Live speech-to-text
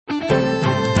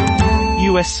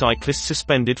U.S. cyclist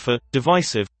suspended for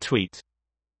divisive tweet.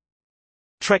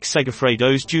 Trek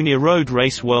Segafredo's Junior Road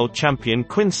Race world champion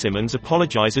Quinn Simmons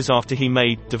apologizes after he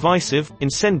made divisive,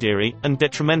 incendiary, and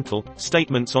detrimental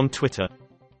statements on Twitter.